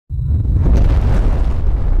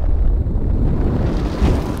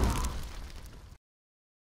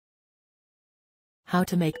How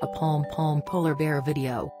to make a Pom-Pom polar bear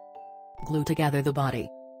video. Glue together the body.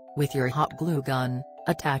 With your hot glue gun,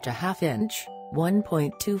 attach a 1/2 inch,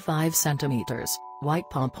 1.25 centimeters, white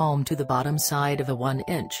pom-pom to the bottom side of a 1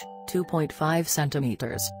 inch, 2.5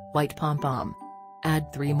 centimeters, white pom-pom.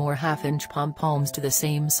 Add 3 more 1/2 inch pom-poms to the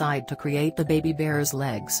same side to create the baby bear's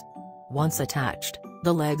legs. Once attached,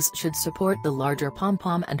 the legs should support the larger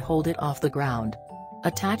pom-pom and hold it off the ground.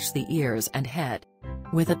 Attach the ears and head.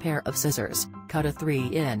 With a pair of scissors, cut a 3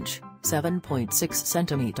 inch, 7.6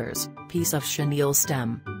 centimeters, piece of chenille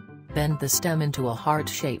stem. Bend the stem into a heart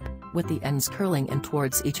shape, with the ends curling in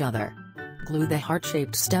towards each other. Glue the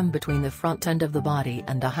heart-shaped stem between the front end of the body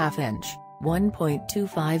and a 1/2 inch,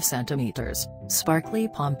 1.25 centimeters, sparkly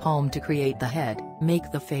pom-pom to create the head,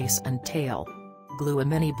 make the face and tail. Glue a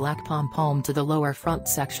mini black pom-pom to the lower front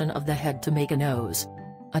section of the head to make a nose.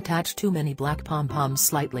 Attach 2 mini black pom-poms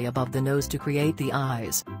slightly above the nose to create the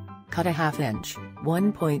eyes. Cut a 1/2 inch,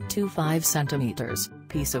 1.25 centimeters,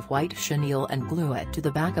 piece of white chenille and glue it to the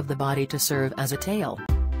back of the body to serve as a tail.